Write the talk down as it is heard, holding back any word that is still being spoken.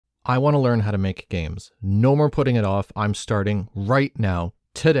I want to learn how to make games. No more putting it off. I'm starting right now,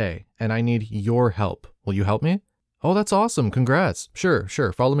 today, and I need your help. Will you help me? Oh, that's awesome. Congrats. Sure.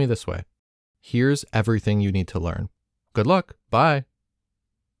 Follow me this way. Here's everything you need to learn. Good luck. Bye.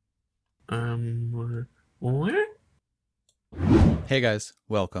 What? Hey guys,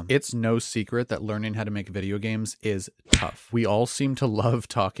 welcome. It's no secret that learning how to make video games is tough. We all seem to love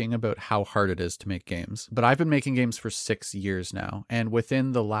talking about how hard it is to make games. But I've been making games for 6 years now, and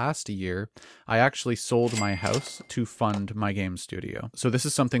within the last year, I actually sold my house to fund my game studio. So this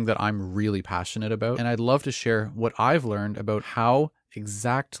is something that I'm really passionate about, and I'd love to share what I've learned about how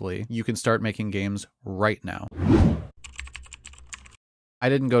exactly you can start making games right now. I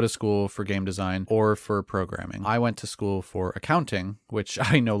didn't go to school for game design or for programming. I went to school for accounting, which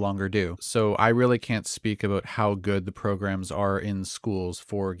I no longer do. So I really can't speak about how good the programs are in schools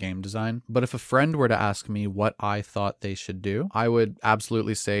for game design. But if a friend were to ask me what I thought they should do, I would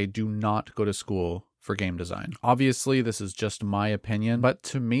absolutely say do not go to school for game design. Obviously, this is just my opinion, but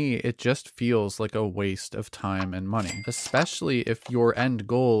to me, it just feels like a waste of time and money, especially if your end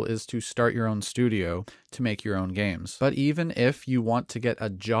goal is to start your own studio to make your own games. But even if you want to get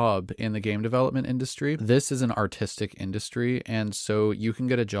a job in the game development industry, this is an artistic industry, and so you can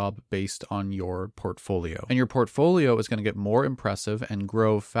get a job based on your portfolio. And your portfolio is going to get more impressive and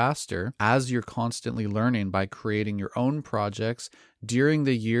grow faster as you're constantly learning by creating your own projects during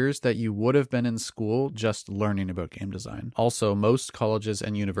the years that you would have been in school just learning about game design. Also, most colleges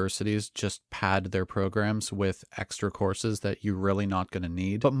and universities just pad their programs with extra courses that you're really not going to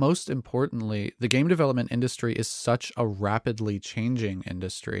need. But most importantly, the game development industry is such a rapidly changing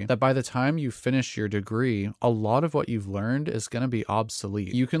industry that by the time you finish your degree, a lot of what you've learned is going to be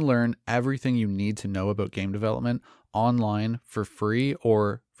obsolete. You can learn everything you need to know about game development online for free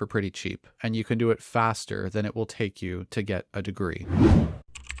or for pretty cheap, and you can do it faster than it will take you to get a degree.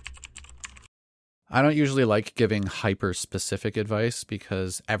 I don't usually like giving hyper-specific advice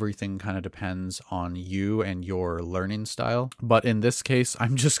because everything kind of depends on you and your learning style, but in this case,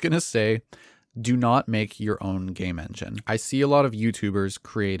 I'm just gonna say, do not make your own game engine. I see a lot of YouTubers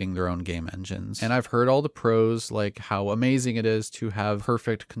creating their own game engines, and I've heard all the pros, like how amazing it is to have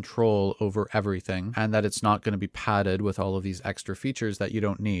perfect control over everything and that it's not going to be padded with all of these extra features that you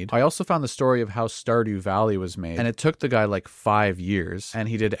don't need. I also found the story of how Stardew Valley was made, and it took the guy like 5 years, and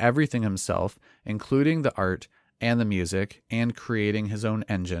he did everything himself, including the art and the music and creating his own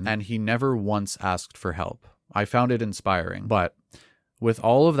engine, and he never once asked for help. I found it inspiring. But with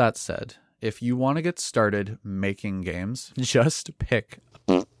all of that said, if you want to get started making games, just pick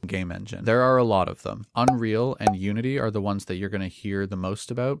a game engine. There are a lot of them. Unreal and Unity are the ones that you're going to hear the most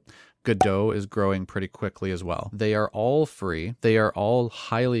about. Godot is growing pretty quickly as well. They are all free. They are all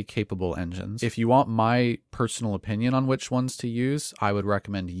highly capable engines. If you want my personal opinion on which ones to use, I would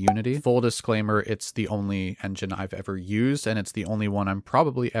recommend Unity. Full disclaimer, it's the only engine I've ever used, and it's the only one I'm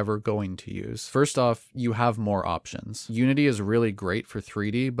probably ever going to use. First off, you have more options. Unity is really great for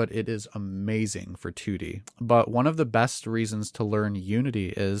 3D, but it is amazing for 2D. But one of the best reasons to learn Unity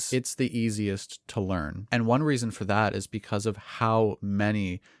is it's the easiest to learn. And one reason for that is because of how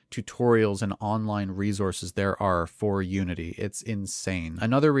many tutorials and online resources there are for Unity. It's insane.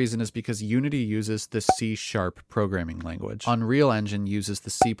 Another reason is because Unity uses the C# programming language. Unreal Engine uses the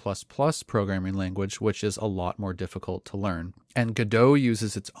C++ programming language, which is a lot more difficult to learn. And Godot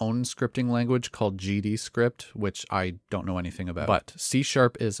uses its own scripting language called GDScript, which I don't know anything about. But C#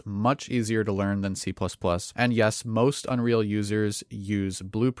 is much easier to learn than C++. And yes, most Unreal users use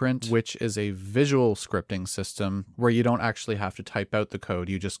Blueprint, which is a visual scripting system where you don't actually have to type out the code.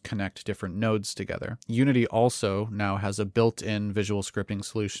 You just connect different nodes together. Unity also now has a built-in visual scripting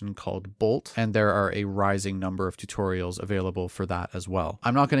solution called Bolt, and there are a rising number of tutorials available for that as well.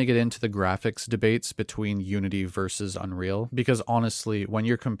 I'm not going to get into the graphics debates between Unity versus Unreal, because honestly, when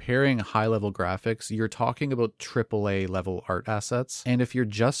you're comparing high-level graphics, you're talking about AAA level art assets, and if you're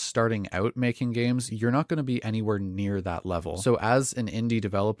just starting out making games, you're not going to be anywhere near that level. So as an indie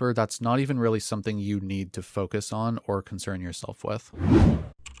developer, that's not even really something you need to focus on or concern yourself with.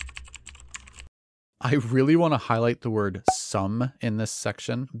 I really want to highlight the word some in this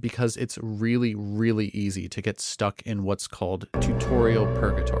section because it's really, really easy to get stuck in what's called tutorial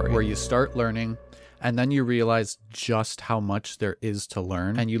purgatory, where you start learning and then you realize just how much there is to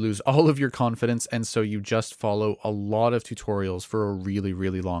learn and you lose all of your confidence, and so you just follow a lot of tutorials for a really,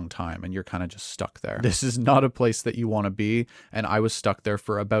 really long time and you're kind of just stuck there. This is not a place that you want to be, and I was stuck there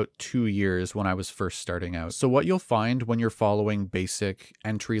for about 2 years when I was first starting out. So what you'll find when you're following basic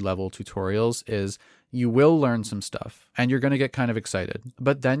entry-level tutorials is You will learn some stuff and you're going to get kind of excited.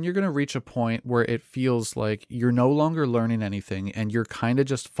 But then you're going to reach a point where it feels like you're no longer learning anything and you're kind of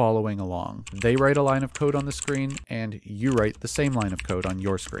just following along. They write a line of code on the screen and you write the same line of code on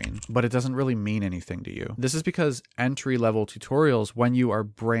your screen, but it doesn't really mean anything to you. This is because entry-level tutorials, when you are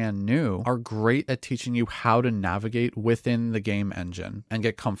brand new, are great at teaching you how to navigate within the game engine and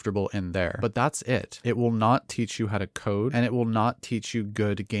get comfortable in there. But that's it. It will not teach you how to code, and it will not teach you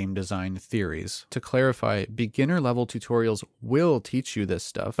good game design theories. To clarify, beginner level tutorials will teach you this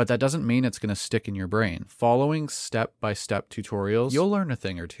stuff, but that doesn't mean it's going to stick in your brain. Following step-by-step tutorials, you'll learn a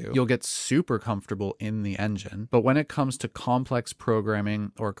thing or two. You'll get super comfortable in the engine, but when it comes to complex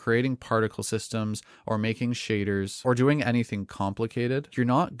programming or creating particle systems or making shaders or doing anything complicated, you're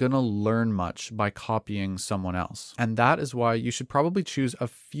not going to learn much by copying someone else. And that is why you should probably choose a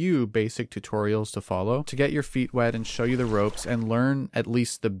few basic tutorials to follow to get your feet wet and show you the ropes and learn at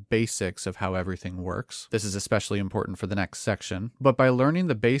least the basics of how everything works. This is especially important for the next section. But by learning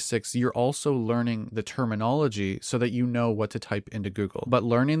the basics, you're also learning the terminology so that you know what to type into Google. But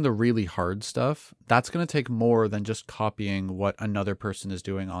learning the really hard stuff, that's going to take more than just copying what another person is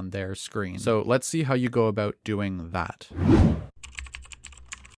doing on their screen. So let's see how you go about doing that.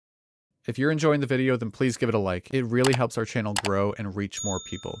 If you're enjoying the video, then please give it a like. It really helps our channel grow and reach more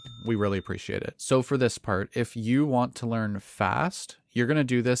people. We really appreciate it. So for this part, if you want to learn fast, you're going to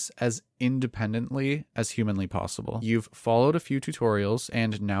do this as independently as humanly possible. You've followed a few tutorials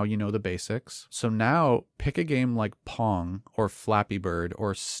and now you know the basics. So now pick a game like Pong or Flappy Bird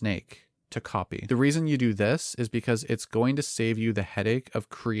or Snake to copy. The reason you do this is because it's going to save you the headache of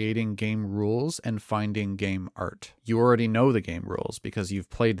creating game rules and finding game art. You already know the game rules because you've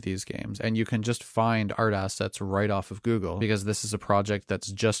played these games, and you can just find art assets right off of Google because this is a project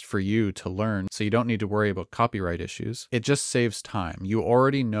that's just for you to learn, so you don't need to worry about copyright issues. It just saves time. You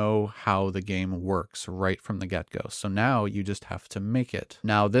already know how the game works right from the get-go, so now you just have to make it.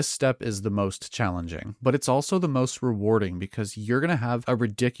 Now, this step is the most challenging, but it's also the most rewarding because you're going to have a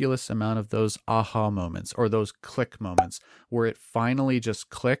ridiculous amount of those aha moments or those click moments where it finally just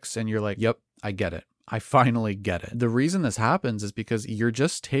clicks and you're like, yep, I get it. I finally get it. The reason this happens is because you're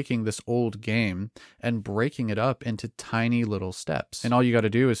just taking this old game and breaking it up into tiny little steps. And all you got to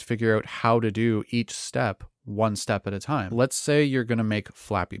do is figure out how to do each step one step at a time. Let's say you're going to make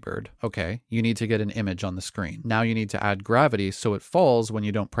Flappy Bird. Okay, you need to get an image on the screen. Now you need to add gravity so it falls when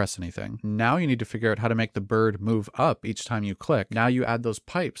you don't press anything. Now you need to figure out how to make the bird move up each time you click. Now you add those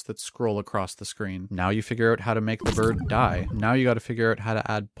pipes that scroll across the screen. Now you figure out how to make the bird die. Now you got to figure out how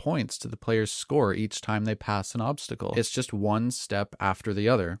to add points to the player's score each time they pass an obstacle. It's just one step after the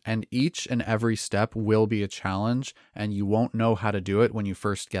other. And each and every step will be a challenge, and you won't know how to do it when you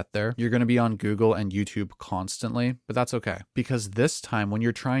first get there. You're going to be on Google and YouTube constantly, but that's okay. Because this time, when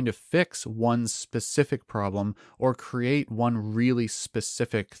you're trying to fix one specific problem or create one really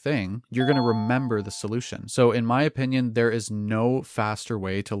specific thing, you're going to remember the solution. So in my opinion, there is no faster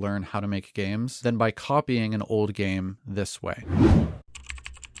way to learn how to make games than by copying an old game this way.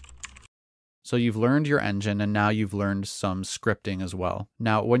 So you've learned your engine, and now you've learned some scripting as well.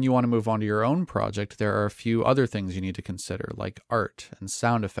 Now, when you want to move on to your own project, there are a few other things you need to consider, like art and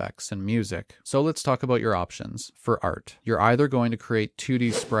sound effects and music. So let's talk about your options. For art, you're either going to create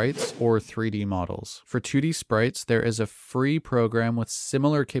 2D sprites or 3D models. For 2D sprites, there is a free program with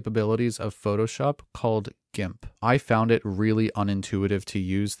similar capabilities of Photoshop called GIMP. I found it really unintuitive to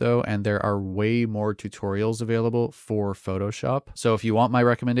use though, and there are way more tutorials available for Photoshop. So if you want my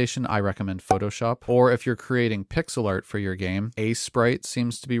recommendation, I recommend Photoshop. Or if you're creating pixel art for your game, Sprite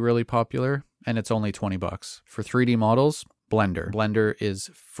seems to be really popular, and it's only 20 bucks. For 3D models, Blender. Blender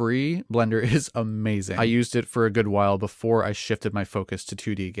is free. Blender is amazing. I used it for a good while before I shifted my focus to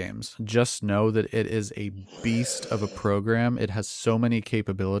 2D games. Just know that it is a beast of a program. It has so many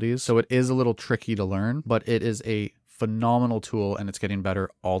capabilities, so it is a little tricky to learn, but it is a phenomenal tool, and it's getting better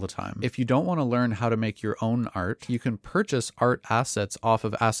all the time. If you don't want to learn how to make your own art, you can purchase art assets off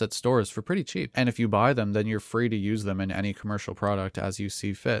of asset stores for pretty cheap. And if you buy them, then you're free to use them in any commercial product as you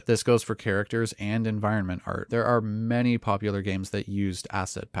see fit. This goes for characters and environment art. There are many popular games that used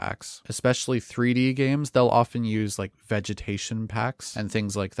asset packs, especially 3D games. They'll often use like vegetation packs and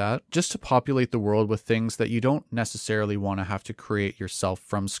things like that, just to populate the world with things that you don't necessarily want to have to create yourself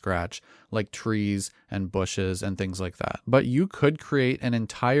from scratch, like trees and bushes and things like that. But you could create an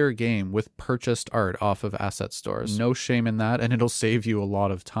entire game with purchased art off of asset stores. No shame in that, and it'll save you a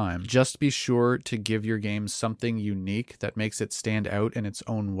lot of time. Just be sure to give your game something unique that makes it stand out in its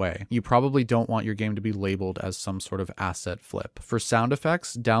own way. You probably don't want your game to be labeled as some sort of asset flip. For sound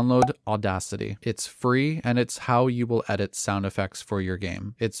effects, download Audacity. It's free, and it's how you will edit sound effects for your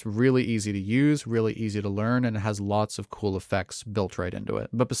game. It's really easy to use, really easy to learn, and it has lots of cool effects built right into it.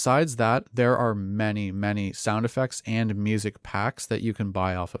 But besides that, there are many sound effects and music packs that you can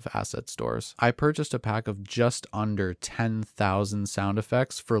buy off of asset stores. I purchased a pack of just under 10,000 sound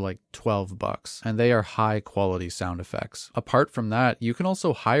effects for like $12, and they are high quality sound effects. Apart from that, you can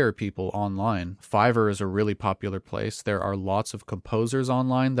also hire people online. Fiverr is a really popular place. There are lots of composers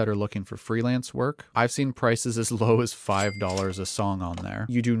online that are looking for freelance work. I've seen prices as low as $5 a song on there.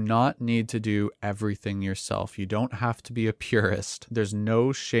 You do not need to do everything yourself. You don't have to be a purist. There's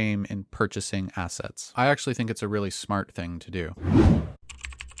no shame in purchasing assets. I actually think it's a really smart thing to do.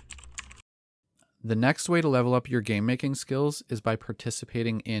 The next way to level up your game making skills is by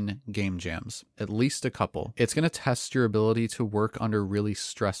participating in game jams, at least a couple. It's going to test your ability to work under really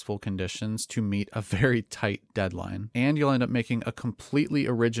stressful conditions to meet a very tight deadline. And you'll end up making a completely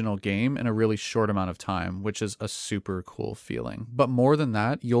original game in a really short amount of time, which is a super cool feeling. But more than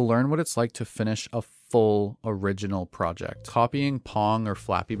that, you'll learn what it's like to finish a full original project. Copying Pong or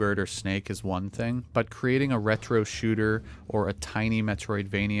Flappy Bird or Snake is one thing, but creating a retro shooter or a tiny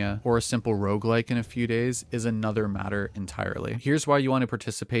Metroidvania or a simple roguelike in a few days is another matter entirely. Here's why you want to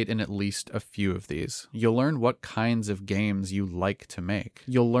participate in at least a few of these. You'll learn what kinds of games you like to make.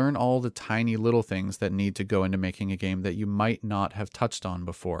 You'll learn all the tiny little things that need to go into making a game that you might not have touched on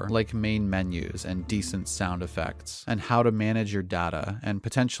before, like main menus and decent sound effects, and how to manage your data, and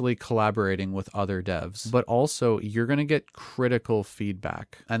potentially collaborating with other devs. But also, you're going to get critical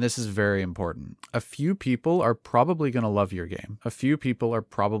feedback, and this is very important. A few people are probably going to love your game. A few people are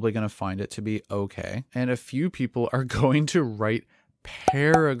probably going to find it to be okay, and a few people are going to write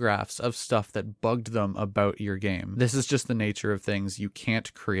paragraphs of stuff that bugged them about your game. This is just the nature of things. You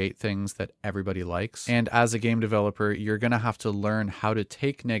can't create things that everybody likes. And as a game developer, you're going to have to learn how to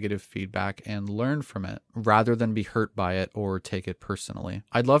take negative feedback and learn from it rather than be hurt by it or take it personally.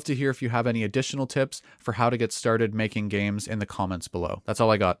 I'd love to hear if you have any additional tips for how to get started making games in the comments below. That's all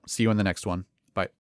I got. See you in the next one.